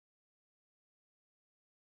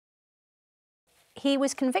he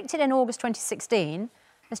was convicted in August 2016.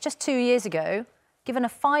 That's just 2 years ago, given a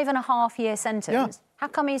 5.5-year sentence. Yeah. How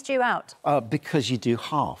come he's due out? Because you do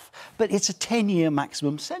half. But it's a 10-year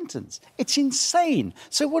maximum sentence. It's insane.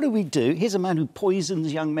 So what do? Here's a man who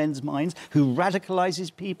poisons young men's minds, who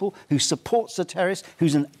radicalises people, who supports the terrorists,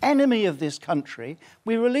 who's an enemy of this country.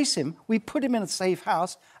 We release him, we put him in a safe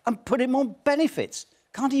house and put him on benefits.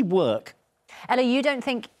 Can't he work? Ella, you don't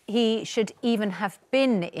think he should even have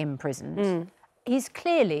been imprisoned? He's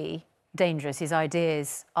clearly dangerous. His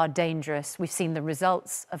ideas are dangerous. We've seen the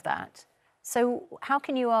results of that. So how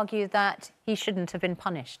can you argue that he shouldn't have been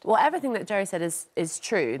punished? Well, everything that Jerry said is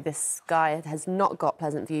true. This guy has not got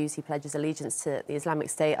pleasant views. He pledges allegiance to the Islamic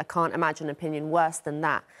State. I can't imagine an opinion worse than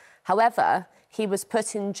that. However, he was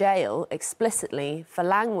put in jail explicitly for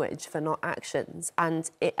language, for not actions, and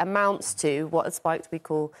it amounts to what at Spiked we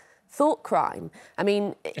call thought crime. I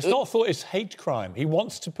mean... It's not thought, it's hate crime. He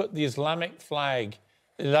wants to put the Islamic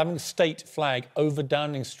State flag over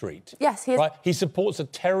Downing Street. Yes, he is. Right? He supports a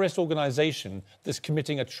terrorist organisation that's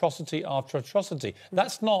committing atrocity after atrocity.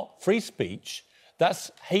 That's not free speech.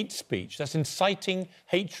 That's hate speech. That's inciting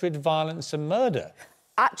hatred, violence and murder.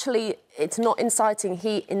 Actually, it's not inciting.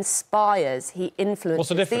 He inspires, he influences. What's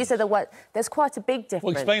the difference? These are the words. There's quite a big difference.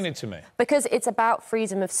 Well, explain it to me. Because it's about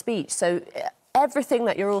freedom of speech. So everything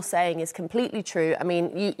that you're all saying is completely true. I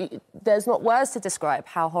mean, there's not words to describe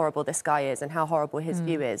how horrible this guy is and how horrible his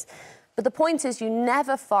view is. But the point is, you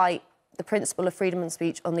never fight the principle of freedom of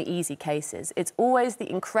speech on the easy cases. It's always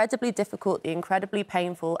the incredibly difficult, the incredibly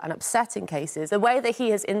painful and upsetting cases. The way that he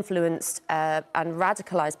has influenced and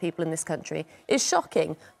radicalised people in this country is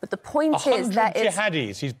shocking. But the point is that 100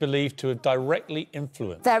 jihadis he's believed to have directly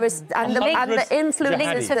influenced. There is, and the influence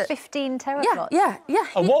linked to 15 terror plots. Yeah.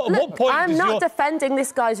 At what point I'm not defending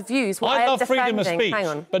this guy's views. I love freedom of speech,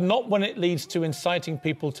 but not when it leads to inciting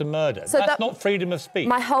people to murder. So that's not freedom of speech.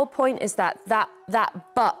 My whole point is that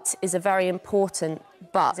but is a very important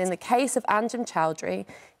but. In the case of Anjem Choudary,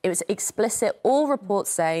 it was explicit. All reports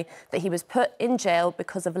say that he was put in jail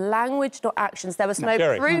because of language, not actions. There was no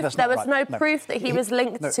proof. There was no proof that he was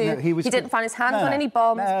linked to. He didn't find his hands on any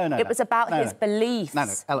bombs. It was about his beliefs.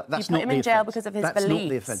 Ella, that's you put not him the in jail offence. because of his That's beliefs. not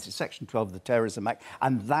the offence. It's Section 12 of the Terrorism Act,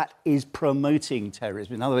 and that is promoting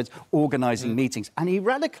terrorism. In other words, organising meetings. And he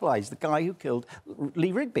radicalised the guy who killed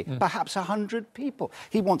Lee Rigby, perhaps 100 people.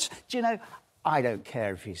 He wants, do you know, I don't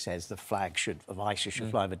care if he says the flag of ISIS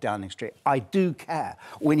should fly over Downing Street. I do care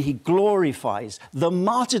when he glorifies the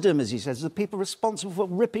martyrdom, as he says, of the people responsible for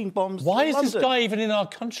ripping bombs. Why is London. this guy even in our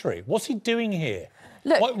country? What's he doing here?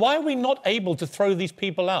 Look, Why are we not able to throw these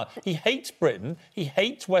people out? He hates Britain. He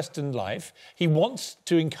hates Western life. He wants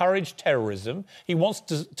to encourage terrorism. He wants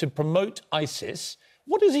to promote ISIS.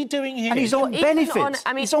 What is he doing here? And he's on benefits.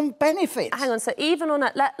 He's on benefits. Hang on, so even on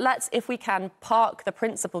a... Let's, if we can, park the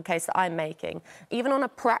principal case that I'm making, even on a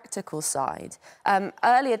practical side,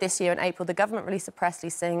 earlier this year in April, the government released a press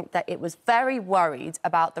release saying that it was very worried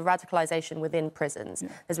about the radicalisation within prisons.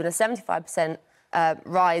 There's been a 75%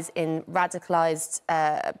 rise in radicalised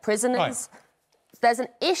prisoners. Right. There's an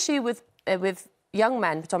issue with young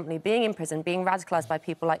men, predominantly, being in prison, being radicalised by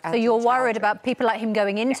people like Anjem So you're worried Choudary. about people like him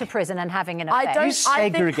going into prison and having an effect? I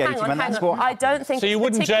don't think. So you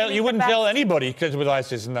wouldn't jail anybody with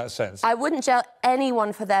ISIS in that sense? I wouldn't jail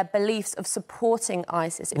anyone for their beliefs of supporting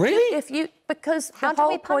ISIS. Really? Because how do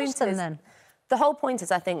we punish them then? The whole point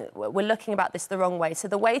is, I think, we're looking about this the wrong way. So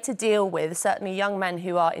the way to deal with certainly young men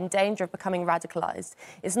who are in danger of becoming radicalised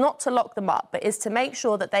is not to lock them up, but is to make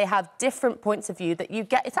sure that they have different points of view, that you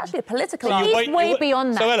get... It's actually a political... He's way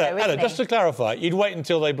beyond that, So, though, Ella, just to clarify, you'd wait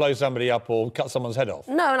until they blow somebody up or cut someone's head off?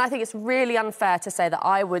 No, and I think it's really unfair to say that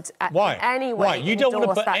I would in any way You don't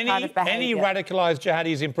want to put any radicalised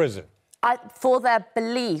jihadis in prison? For their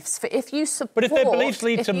beliefs, for if you support... But if their beliefs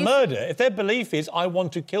lead to murder, if their belief is, I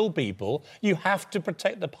want to kill people, you have to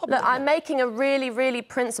protect the public. Look, I'm making a really, really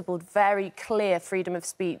principled, very clear freedom of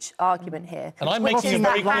speech argument here. And I'm making a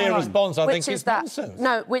very clear response. I think it's nonsense.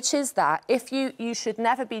 No, which is that if you should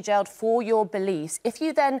never be jailed for your beliefs. If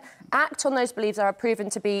you then act on those beliefs that are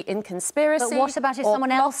proven to be in conspiracy... But what about if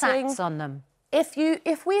someone else acts on them?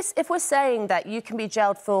 If we're saying that you can be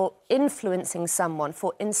jailed for influencing someone,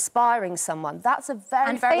 for inspiring someone, that's a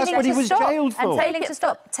very that's what he was jailed for. And failing to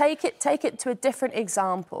stop. Take it to a different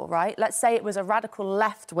example, right? Let's say it was a radical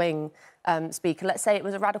left-wing speaker. Let's say it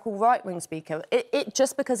was a radical right-wing speaker.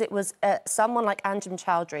 Just because it was someone like Anjem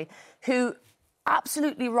Choudary, who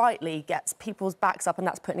absolutely rightly gets people's backs up, and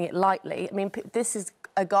that's putting it lightly. I mean, this is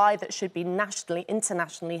a guy that should be nationally,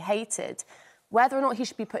 internationally hated. Whether or not he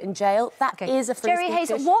should be put in jail, that is a free Jerry speech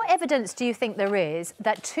Hayes, issue. what evidence do you think there is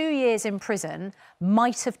that 2 years in prison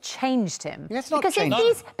might have changed him? Yeah, it's not because changed.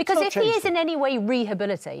 if he is in any way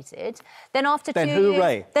rehabilitated, then after 2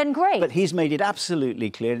 hooray. years, then great. But he's made it absolutely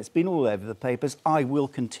clear, and it's been all over the papers, I will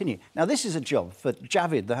continue. Now, this is a job for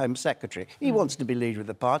Javid, the Home Secretary. He wants to be leader of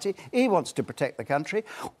the party. He wants to protect the country.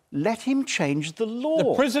 Let him change the law.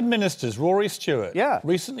 The prison minister's, Rory Stewart, Yeah.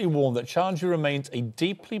 recently warned that Choudary remains a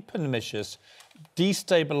deeply pernicious,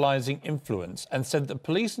 destabilising influence and said that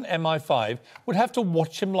police and MI5 would have to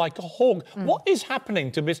watch him like a hawk. What is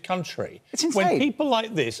happening to this country It's insane. when people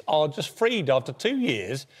like this are just freed after 2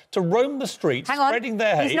 years to roam the streets, Hang on. spreading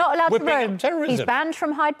their hate, He's not allowed to whipping roam. in terrorism? He's banned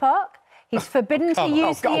from Hyde Park. He's forbidden to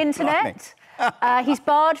use the God, internet. He's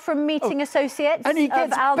barred from meeting associates And he of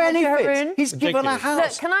gets Al benefits. Harun. He's given a Ridiculous.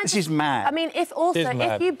 house. Look, This is mad. I mean, if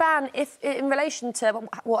mad. you ban, in relation to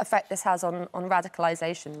what effect this has on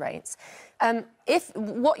radicalisation rates, if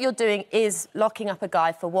what you're doing is locking up a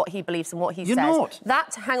guy for what he believes and what he You're says, not.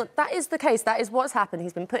 that is the case. That is what's happened.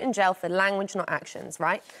 He's been put in jail for language, not actions,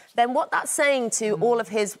 right? Then what that's saying to all of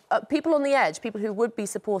his people on the edge, people who would be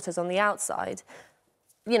supporters on the outside.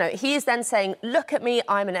 You know, he is then saying, look at me,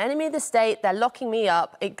 I'm an enemy of the state, they're locking me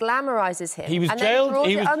up. It glamorises him. He was and then jailed. draws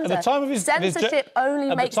He it was, under. at the time of his Censorship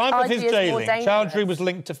only makes at the time of his ideas more jailing, dangerous. Choudary was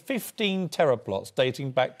linked to 15 terror plots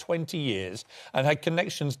dating back 20 years and had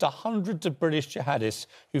connections to hundreds of British jihadists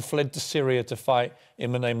who fled to Syria to fight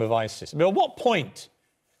in the name of ISIS. I mean, at what point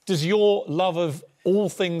does your love of all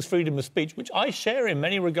things freedom of speech, which I share in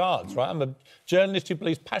many regards, right? I'm a journalist who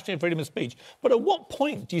believes passionate in freedom of speech, but at what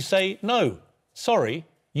point do you say, no, sorry,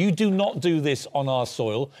 you do not do this on our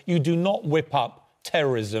soil. You do not whip up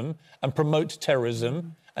terrorism and promote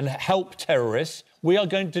terrorism and help terrorists. We are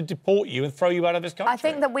going to deport you and throw you out of this country.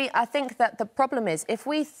 I think that the problem is if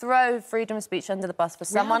we throw freedom of speech under the bus for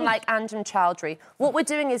someone like Anjem Choudary, what we're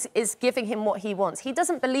doing is giving him what he wants. He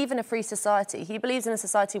doesn't believe in a free society. He believes in a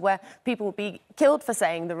society where people will be killed for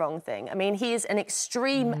saying the wrong thing. I mean, he is an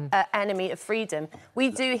extreme enemy of freedom. We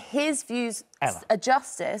do his views a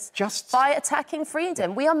justice by attacking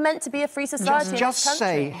freedom. We are meant to be a free society in this Just country.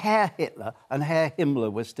 say Herr Hitler and Herr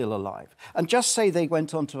Himmler were still alive. And just say they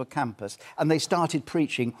went onto a campus and they started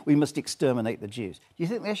preaching, we must exterminate the Jews. Do you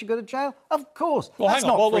think they should go to jail? Of course. Well, That's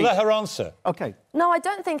hang on. not What was free. that her answer? OK. No, I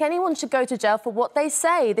don't think anyone should go to jail for what they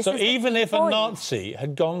say. So even if a Nazi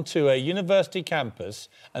had gone to a university campus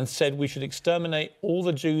and said we should exterminate all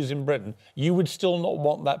the Jews in Britain, you would still not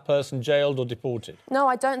want that person jailed or deported? No,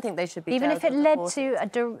 I don't think they should be Even jailed if it or led deported.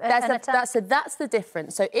 to an attack? That's the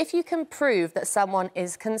difference. So if you can prove that someone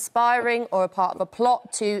is conspiring or a part of a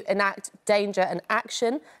plot to enact danger and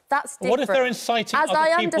action, that's different. What if they're inciting as other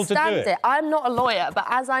I people to do understand it? I'm not a lawyer, but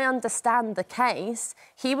as I understand the case,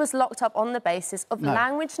 he was locked up on the basis of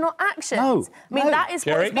language, not actions. No, I mean, no. that is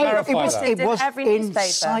Jerry, what's being clarify reported that. It in was every newspaper.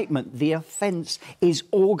 incitement. The offence is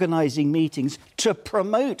organising meetings to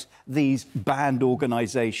promote these banned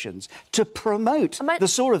organisations, to promote the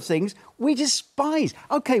sort of things we despise.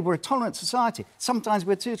 OK, we're a tolerant society. Sometimes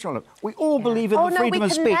we're too tolerant. We all believe in the freedom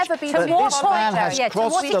of speech. Never be But too this tolerant. man has to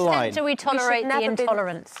crossed what the extent line. do we tolerate the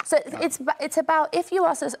intolerance? So it's about, if you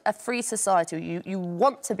are a free society, you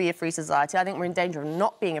want to be a free society, I think we're in danger of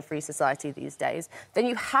not being a free society these days, then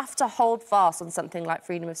you have to hold fast on something like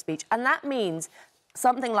freedom of speech. And that means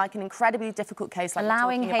something like an incredibly difficult case like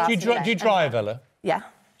Allowing we're talking about hate today. Do you drive, Ella? Yeah. Do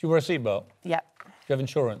you wear a seatbelt? Yeah. Do you have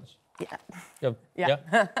insurance? Yeah.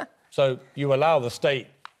 Yeah. So you allow the state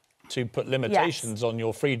to put limitations on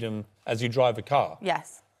your freedom as you drive a car?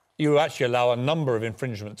 Yes. You actually allow a number of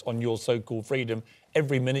infringements on your so-called freedom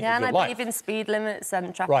every minute Yeah, of your and I life. believe in speed limits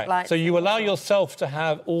and traffic Right, lights. so you allow yourself to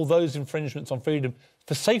have all those infringements on freedom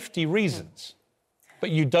for safety reasons,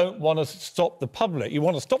 but you don't want to stop the public. You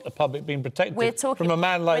want to stop the public being protected from a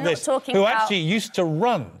man like this, who actually used to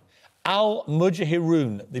run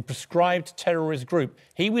Al-Mujahirun, the proscribed terrorist group.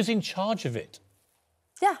 He was in charge of it.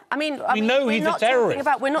 Yeah, I mean, know he's a terrorist.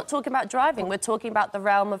 We're not talking about driving. We're talking about the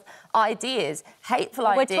realm of ideas, hateful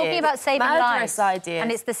We're ideas. talking about saving murderous lives, ideas.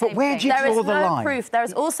 and it's the same But where thing. do you draw the line? Proof. There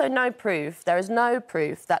is also no proof. There is no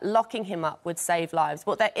proof that locking him up would save lives.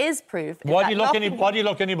 What there is proof is Why that do you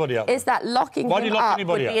lock anybody up? Is that locking him up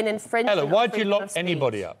would be an infringement. Ella, why of do you freedom lock of speech.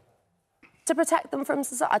 anybody up? To protect them from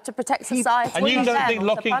society, to protect society. And you from don't them, think or to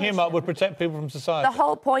locking him punish up them. would protect people from society? The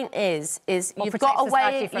whole point is you've protect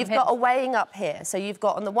society from you've him. got a weighing up here. So you've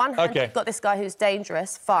got, on the one hand, you've got this guy who's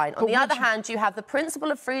dangerous, fine. On the other hand, you have the principle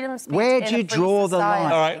of freedom of speech. Where in do you a free draw the society.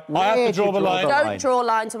 line? All right, I have to draw the line. Don't draw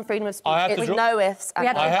lines on freedom of speech with no ifs and We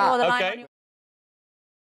have to draw the line. buts. on